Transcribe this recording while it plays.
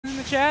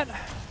chat.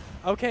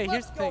 Okay,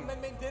 here's the thing.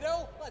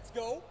 Let's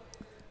go.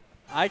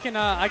 I can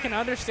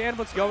understand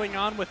what's going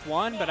on with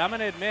one, but I'm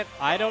gonna admit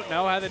I don't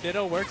know how the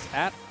Ditto works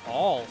at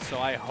all. So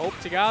I hope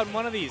to God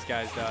one of these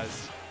guys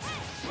does.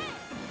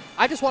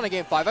 I just want a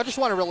game 5. I just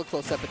want a really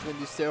close set between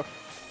these two,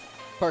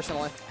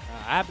 personally.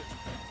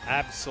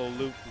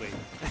 Absolutely.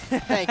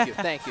 Thank you,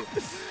 thank you.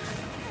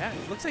 Yeah,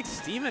 it looks like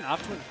Steven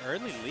off to an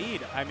early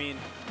lead. I mean,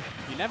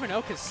 you never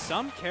know because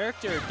some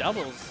character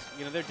doubles,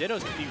 you know, their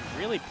Dittos can be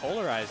really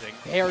polarizing.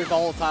 Very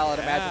volatile, I'd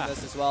imagine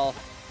this as well.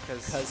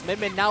 Because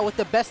Min now with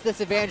the best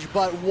disadvantage,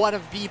 but one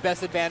of the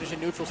best advantage in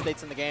neutral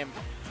states in the game.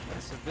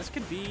 So this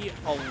could be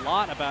a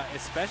lot about,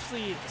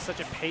 especially such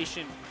a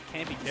patient,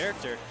 campy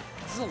character.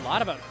 This is a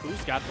lot about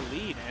who's got the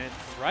lead. And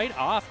right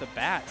off the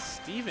bat,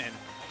 Steven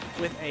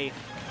with a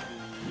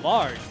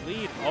large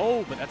lead.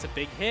 Oh, but that's a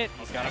big hit.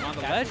 He's got him on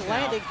the ledge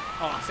now.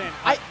 Oh, I'm saying,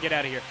 get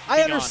out of here.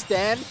 I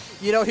understand.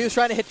 You know, he was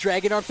trying to hit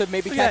Dragon Arm to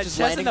maybe catch his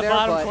landing there. Chess in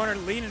the bottom corner,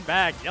 leaning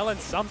back, yelling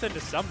something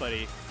to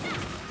somebody.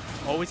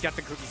 Oh, he's got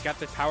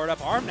the powered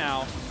up arm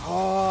now.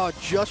 Oh,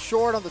 just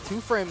short on the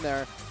 2-frame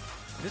there.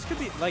 This could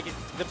be, like,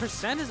 the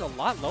percent is a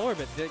lot lower,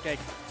 but like,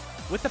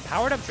 with the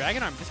powered up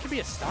Dragon Arm, this could be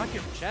a stock here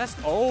for Chess.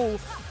 Oh,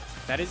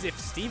 that is if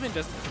Steven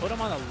doesn't put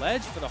him on the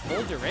ledge for the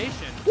whole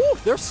duration. Woo,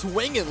 they're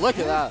swinging. Look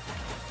at that.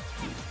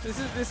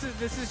 This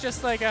is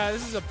just like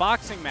this is a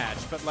boxing match,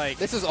 but like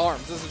this is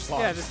arms. This is just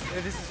arms.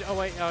 Yeah, this is. Oh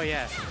wait. Oh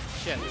yeah.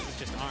 Shit. This is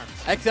just arms.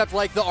 Except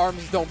like the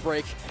arms don't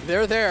break.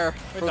 They're there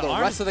for the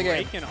rest of the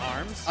game. Breaking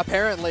arms.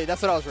 Apparently,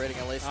 that's what I was rating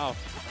at least. Oh.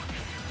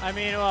 I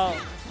mean, well,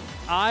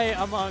 I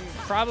among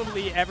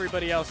probably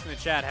everybody else in the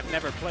chat have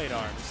never played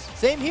arms.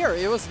 Same here.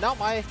 It was not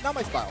my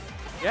style.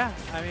 Yeah.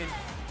 I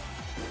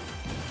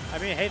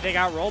mean, hey, they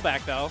got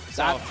rollback though.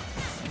 So.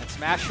 And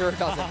Smasher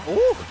doesn't.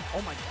 Ooh.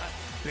 Oh my God.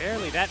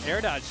 Barely. That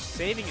air dodge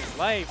saving his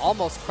life.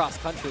 Almost cross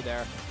country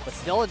there, but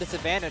still a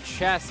disadvantage.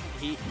 Chess.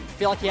 He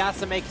feel like he has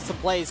to make some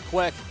plays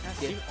quick.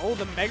 Yeah, oh,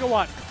 the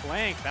megawatt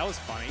clank. That was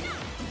funny.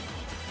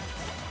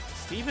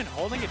 Steven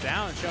holding it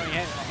down, showing,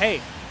 hey,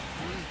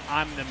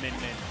 I'm the Min.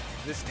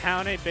 This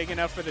town ain't big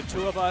enough for the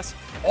two of us.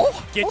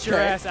 Oh, get your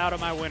ass out of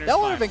my winner's That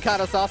would have been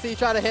kind of saucy. He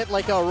tried to hit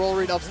like a roll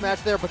read up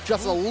smash there, but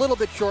just a little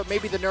bit short.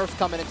 Maybe the nerfs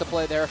coming into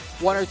play there.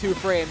 1 or 2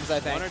 frames,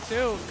 I think. 1 or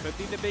 2 could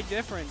be the big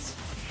difference.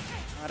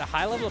 At a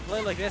high level of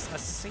play like this, a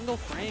single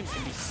frame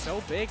can be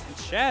so big. And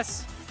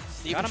Chess,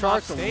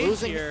 stevenshark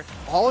losing here.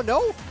 Oh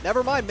no,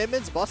 never mind.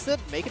 Min's busted,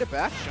 making it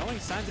back. Showing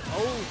signs of,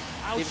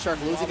 ouch.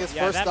 stevenshark losing his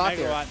first stock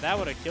here. That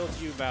would have killed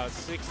you about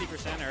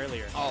 60%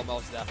 earlier. Oh,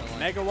 most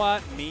definitely.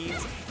 Megawatt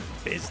means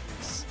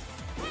business.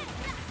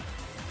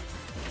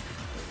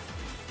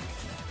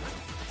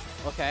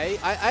 Okay,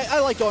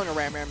 I like going to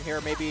Ram here,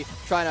 maybe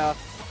trying to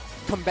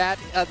combat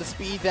the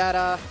speed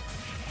that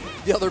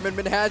the other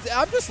Min has.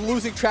 I'm just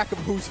losing track of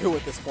who's who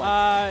at this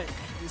point.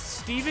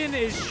 Steven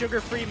is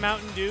sugar-free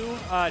Mountain Dew.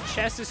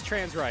 Chess is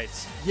trans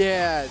rights.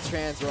 Yeah,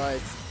 trans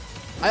rights.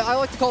 I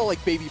like to call it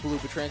like baby blue,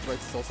 but trans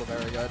rights is also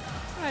very good.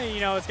 You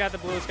know, it's got the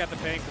blue, it's got the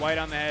pink, white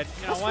on the head.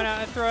 You know, why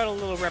not throw out a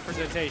little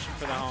representation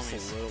for the homies?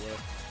 Absolutely.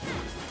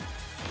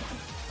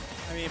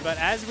 I mean, but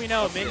as we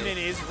know, Min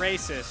is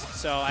racist,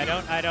 so I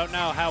don't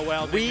know how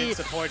well Min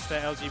supports the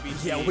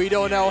LGBT. Yeah, we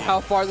don't know how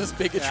far this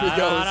bigotry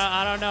goes.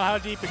 I don't know how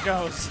deep it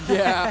goes.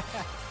 Yeah.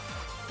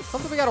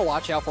 Something we gotta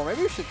watch out for.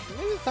 Maybe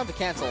it's time to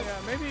cancel. Yeah,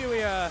 maybe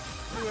we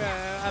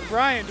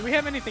Brian, do we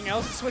have anything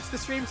else to switch the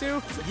stream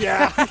to?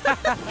 Yeah.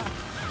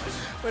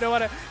 We don't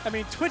want to. I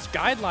mean, Twitch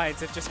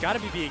guidelines have just got to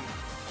be being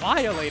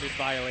violated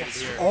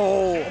here.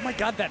 Oh my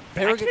God, that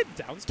back hit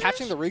down smash?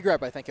 Catching the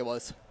regrab, I think it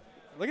was.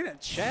 Look at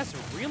that Chess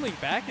reeling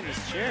back in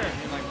his chair.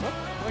 I mean, like, what?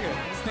 Look at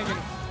it. He's thinking,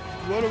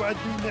 what do I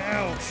do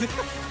now?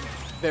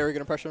 Very good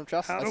impression of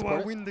Chess. How do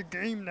I win the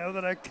game now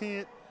that I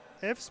can't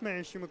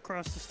F-smash him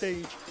across the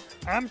stage?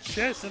 I'm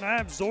Chess, and I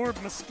absorb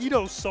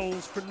mosquito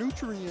souls for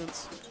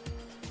nutrients.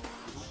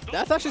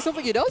 That's actually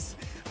something he does?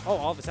 Oh,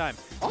 all the time.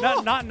 Oh.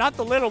 Not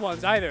the little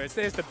ones either. It's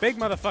the big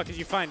motherfuckers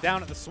you find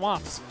down at the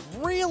swamps.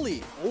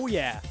 Really? Oh,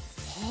 yeah.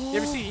 Oh.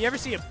 You ever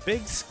see a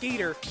big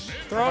skeeter,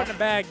 throw it in a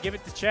bag, give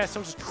it to Chess,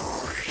 so just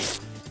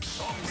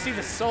you see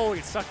the soul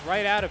get sucked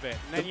right out of it,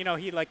 and then, you know,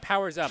 he like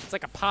powers up. It's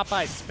like a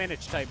Popeye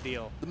spinach type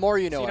deal. The more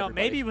you know, so, you know,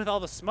 maybe with all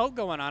the smoke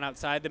going on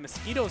outside, the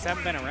mosquitoes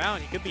haven't been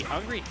around. He could be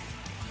hungry.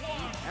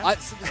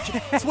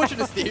 Switching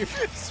to Steve.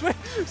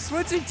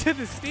 Switching to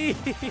the Steve.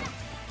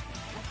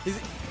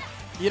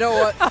 You know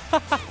what?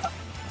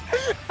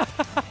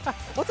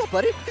 What's up,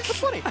 buddy? What's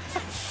funny?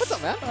 What's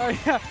up, man? Oh,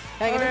 yeah.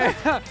 Hanging in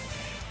there.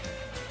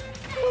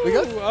 We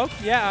good? Oh,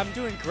 yeah, I'm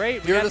doing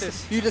great.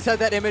 You just had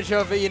that image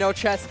of, you know,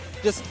 Chess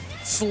just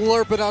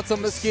slurping on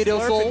some mosquito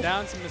souls. Slurping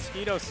down some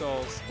mosquito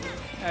souls.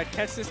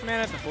 Catch this man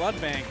at the blood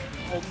bank.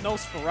 Old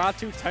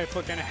Nosferatu type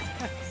looking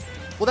ass.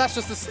 Well, that's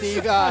just the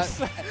Steve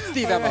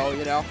MO,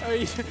 you know. Oh,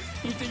 you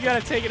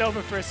gotta take it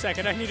over for a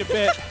second. I need a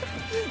bit.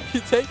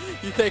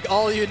 you take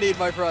all you need,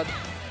 my friend.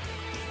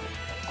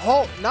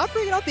 Oh, not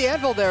bringing out the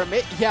anvil there.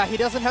 Yeah, he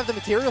doesn't have the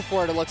material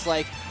for it, it looks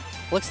like.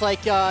 Looks like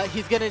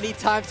he's going to need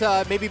time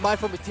to maybe mine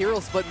for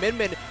materials, but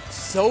Min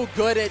so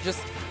good at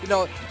just you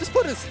know, just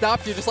put a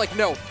stop to you, just like,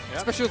 no. Yep.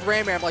 Especially with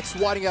Ram Ram, like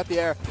swatting out the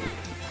air.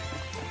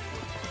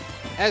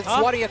 And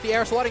swatting at the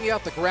air, swatting you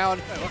out the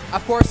ground.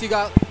 Of course, you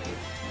got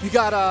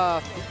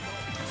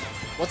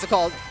what's it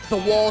called? The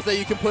walls that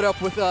you can put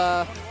up with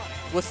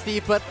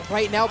Steve. But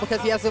right now,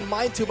 because he hasn't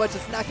mined too much,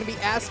 it's not going to be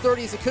as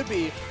sturdy as it could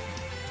be.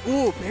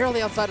 Ooh,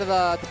 barely outside of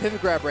the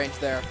pivot grab range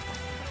there.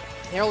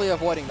 Narrowly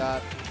avoiding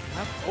that.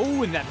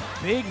 Oh, and that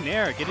big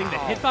nair, getting the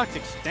hitbox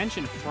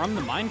extension from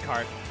the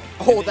minecart.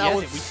 Oh, that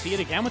was... We see it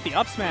again with the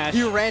up smash.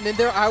 He ran in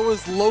there. I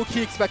was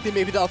low-key expecting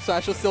maybe the up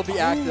smash will still be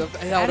active.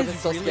 And that would have been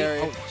so scary.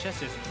 Oh,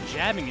 just is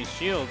jabbing his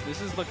shield. This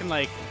is looking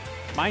like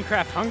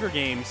Minecraft Hunger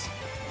Games.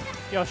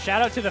 Yo,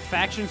 shout out to the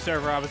faction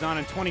server I was on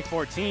in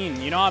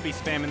 2014. You know I'll be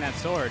spamming that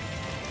sword.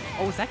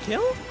 Oh, was that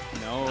kill?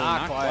 No,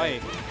 not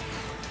quite.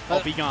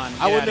 Oh, be gone.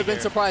 I wouldn't have been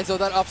surprised, though.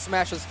 That up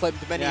smash has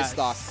clipped many a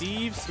stock.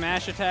 Steve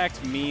smash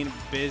attacks mean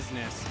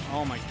business.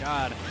 Oh, my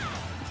God.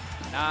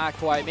 Not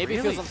quite. Maybe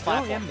it feels on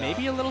platform. Yeah,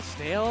 maybe a little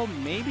stale.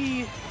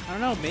 Maybe, I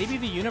don't know, maybe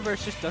the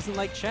universe just doesn't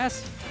like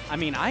chess. I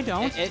mean, I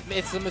don't.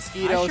 It's the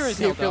mosquitoes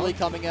secretly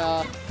coming in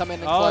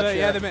and clutch.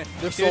 Yeah,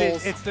 their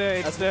souls. It's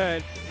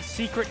the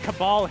secret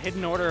cabal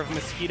hidden order of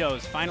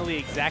mosquitoes finally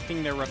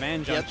exacting their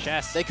revenge on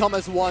chess. They come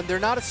as one. They're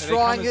not as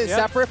strong as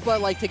separate,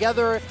 but like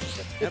together,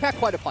 they pack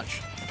quite a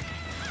punch.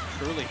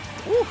 Truly.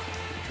 Woo.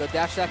 The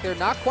dash attack there,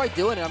 not quite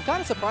doing it. I'm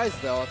kind of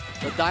surprised though.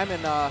 The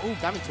diamond,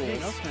 diamond tools.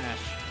 No smash.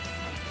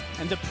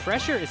 And the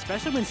pressure,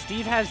 especially when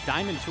Steve has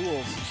diamond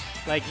tools,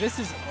 like this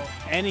is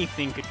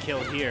anything could kill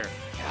here.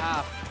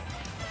 Yeah.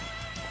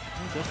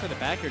 He goes for the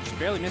back here, just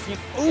barely missing it.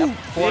 Ooh,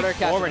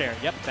 forward air.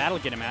 Yep, that'll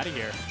get him out of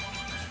here.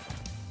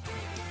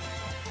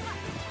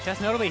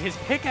 Just notably, his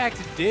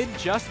pickaxe did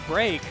just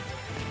break.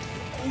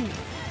 Ooh,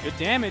 good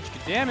damage,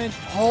 good damage.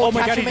 Oh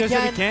my God, he does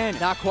it again.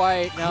 Not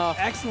quite, no.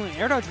 Excellent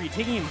air dodge read,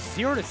 taking him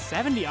 0 to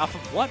 70 off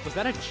of what? Was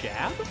that a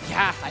jab?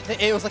 Yeah, I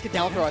think it was like a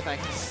down throw, I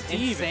think.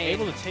 Steve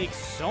able to take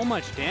so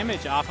much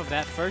damage off of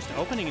that first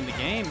opening in the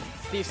game.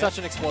 Steve's such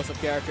an explosive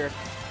character.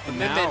 And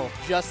now,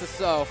 just as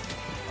so.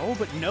 Oh,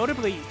 but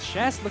notably,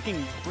 Chess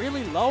looking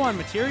really low on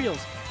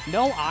materials.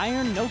 No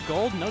iron, no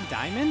gold, no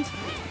diamond.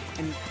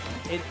 And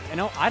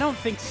I don't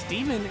think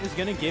Steven is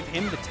going to give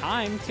him the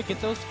time to get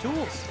those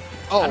tools.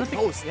 Oh,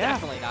 most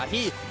definitely not.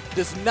 He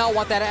does not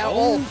want that at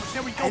all.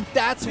 There we go. And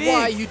that's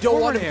why you don't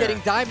want him getting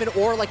diamond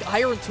or like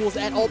iron tools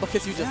at all,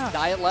 because you just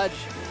die at ledge.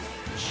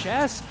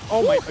 Chess.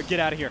 Oh my, get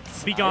out of here.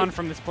 Be gone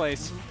from this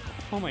place.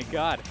 Oh my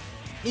God.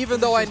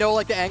 Even though I know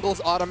like the angle's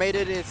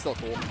automated, it's still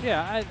cool.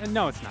 Yeah,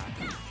 no, it's not.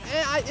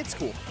 It's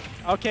cool.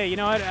 Okay, you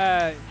know what?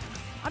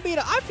 I mean,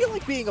 I feel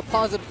like being a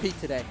positive Pete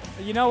today.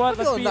 You know what?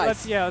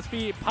 Let's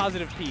be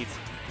positive Pete.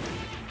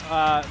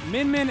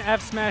 Min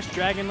F smash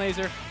Dragon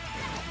Laser,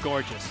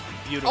 gorgeous,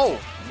 beautiful. Oh,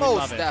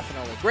 most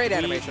definitely, great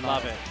animation.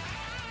 Love it.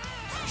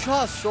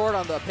 Just short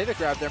on the pivot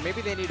grab there.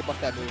 Maybe they need to buff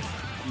that move.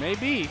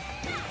 Maybe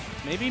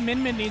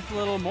Min needs a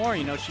little more.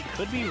 You know, she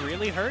could be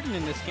really hurting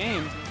in this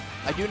game.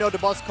 I do know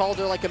DeBuzz called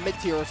her like a mid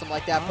tier or something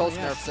like that post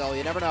nerf, so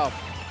you never know.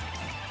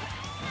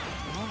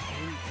 Well,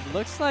 it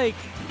looks like,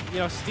 you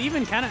know,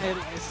 Steven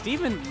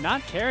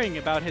not caring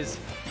about his,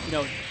 you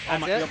know,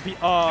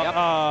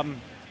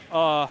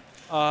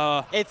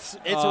 it's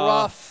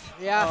rough.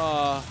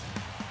 Yeah.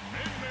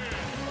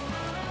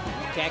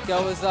 Can't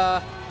go as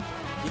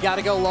you got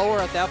to go lower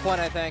at that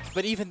point, I think.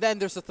 But even then,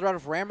 there's the threat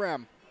of Ram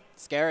Ram.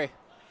 Scary.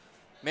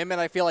 Min,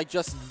 I feel like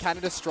just kind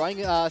of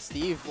destroying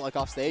Steve like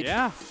off stage.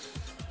 Yeah.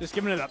 Just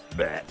giving it a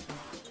bleh.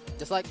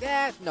 Just like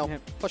no,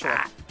 push away.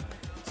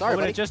 Sorry,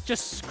 buddy.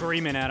 Just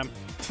screaming at him.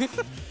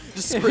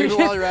 Just screaming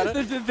while you're at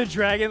it. The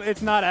dragon,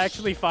 it's not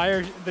actually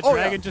fire. The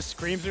dragon just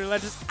screams through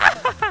just.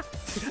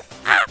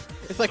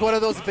 It's like one of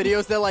those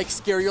videos that like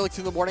scare you like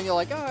 2 in the morning. You're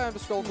like, I'm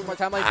just scrolling through my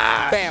timeline.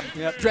 Bam,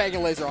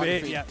 dragon laser on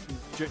your feet. Yeah,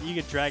 you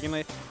get dragon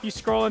laser. You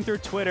scrolling through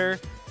Twitter.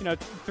 You know,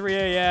 3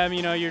 a.m.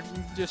 You know, you're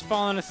just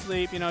falling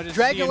asleep. You know, just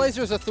dragon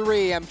laser is a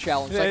 3 a.m.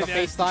 challenge, like a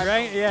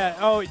FaceTime. Yeah.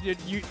 Oh,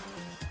 you.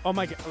 Oh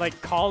my God!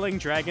 Like calling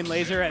Dragon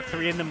Laser at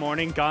 3 in the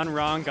morning, gone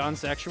wrong, gone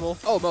sexual.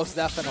 Oh, most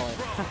definitely.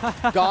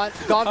 gone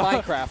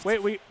Minecraft.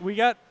 Wait, we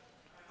got.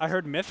 I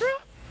heard Mithra.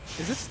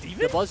 Is this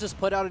Steven? DeBuzz just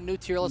put out a new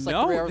tier list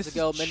like 3 hours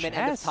ago. Min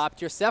ended top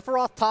tier.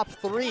 Sephiroth top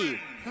 3.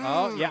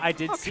 Oh yeah, I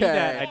did see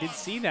that. I did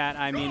see that.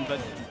 I mean, but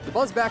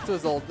DeBuzz back to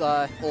his old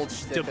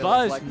shtick.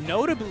 DeBuzz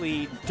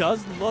notably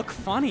does look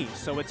funny,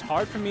 so it's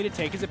hard for me to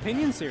take his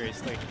opinion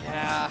seriously.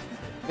 Yeah,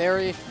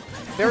 very,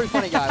 very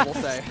funny guy, we'll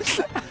say.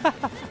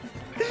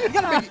 He's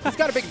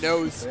got a big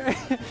nose.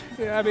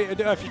 Yeah, I mean,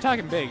 if you're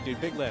talking big, dude,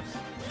 big lips.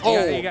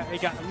 Oh, he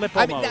got lip.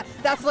 I mean,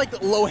 that's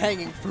like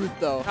low-hanging fruit,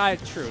 though.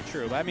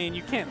 True. I mean,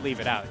 you can't leave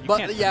it out.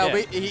 But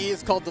he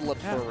is called the lip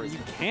for a reason.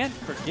 You can't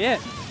forget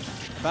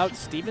about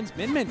Steven's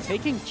Min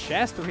taking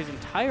chess through his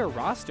entire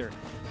roster.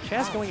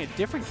 Chess going a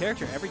different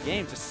character every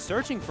game, just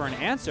searching for an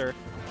answer.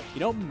 You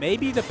know,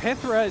 maybe the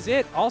Pythra is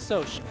it.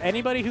 Also,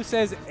 anybody who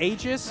says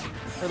Aegis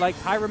or like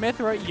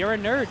Pyramithra, you're a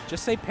nerd.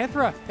 Just say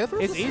Pythra.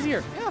 It's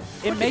easier. Yeah,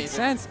 it makes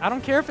sense. I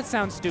don't care if it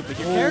sounds stupid.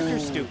 Your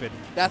character's stupid.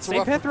 That's say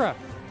Pythra.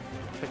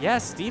 But yeah,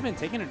 Steven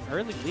taking an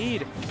early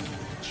lead.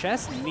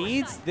 Chess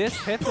needs this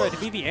Pythra to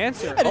be the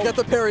answer. And he got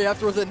the parry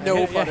afterwards and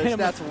no punish.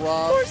 That's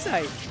rough.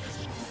 Foresight.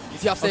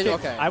 Is he off stage?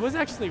 Okay. I was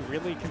actually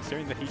really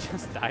concerned that he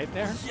just died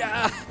there.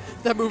 Yeah,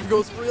 that move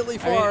goes really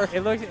far. I mean,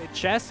 it looks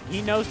Chess.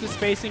 He knows the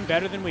spacing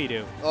better than we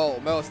do. Oh,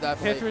 most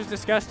definitely. Pythra's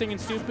disgusting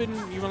and stupid,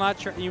 and you will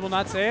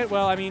not say it.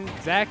 Well, I mean,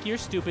 Zach, you're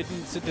stupid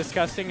and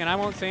disgusting, and I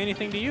won't say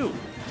anything to you.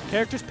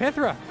 Character's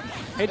Pythra.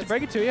 Hate to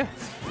break it to you.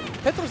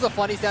 Pythra's a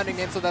funny sounding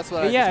name, so that's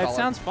what I Yeah, just it call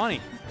sounds funny.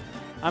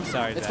 I'm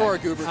sorry, It's Zach. for a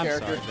goober I'm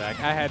character. sorry, Zach.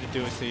 I had to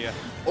do it to you.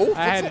 Oh,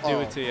 I had to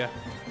do it to you.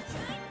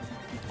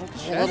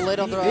 A little late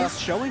on the He is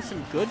showing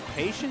some good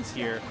patience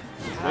here,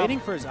 waiting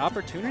for his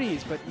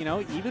opportunities. But, you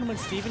know, even when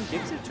Steven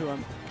gives it to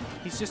him,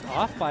 he's just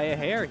off by a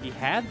hair. He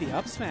had the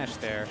up smash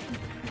there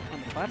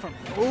on the platform.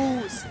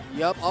 Oh,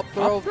 yep, up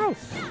throw. Up throw.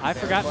 I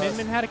forgot Min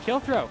Min had a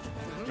kill throw.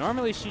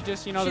 Normally she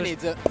just, you know, she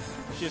needs it.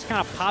 She just kind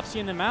of pops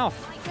you in the mouth.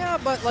 Yeah,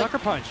 but like sucker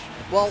punch.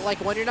 Well, like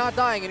when you're not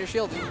dying and you're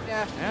shielded,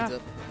 yeah. Needs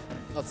it.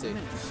 Let's see.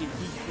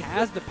 He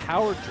has the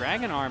power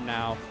dragon arm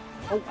now.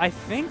 Oh, I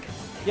think.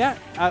 Yeah.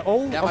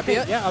 Oh, that might be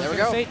it. Yeah, I was there we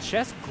going go. to say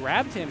Chess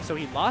grabbed him, so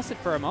he lost it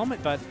for a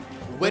moment, but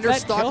winner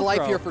stock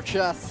life here for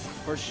Chess.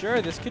 For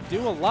sure, this could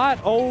do a lot.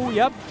 Oh,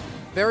 yep.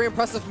 Very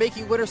impressive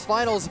making winners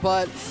finals,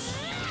 but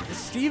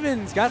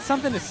Steven's got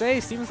something to say.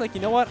 Steven's like,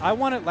 you know what? I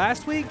won it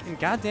last week, and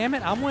God damn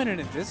it, I'm winning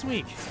it this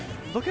week.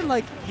 Looking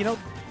like, you know,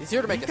 he's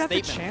here to make a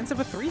statement. He's got the chance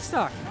of a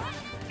 3-stock.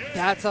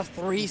 That's a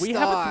 3-stock. We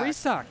have a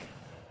 3-stock.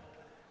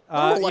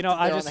 You know,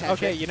 I just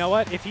okay. You know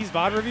what? If he's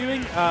VOD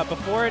reviewing,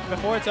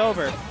 before it's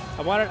over,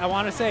 I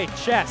want to say,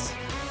 Chess,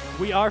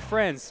 we are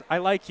friends. I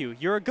like you.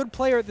 You're a good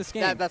player at this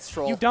game. That's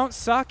troll. You don't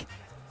suck,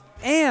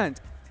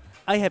 and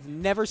I have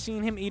never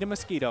seen him eat a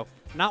mosquito.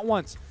 Not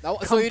once. No,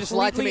 so you just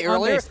lied to me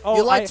earlier? Oh,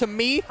 you lied to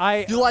me,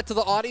 you lied to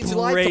the audience, you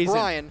lied to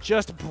Brian.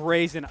 Just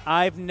brazen.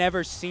 I've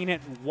never seen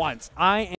it once.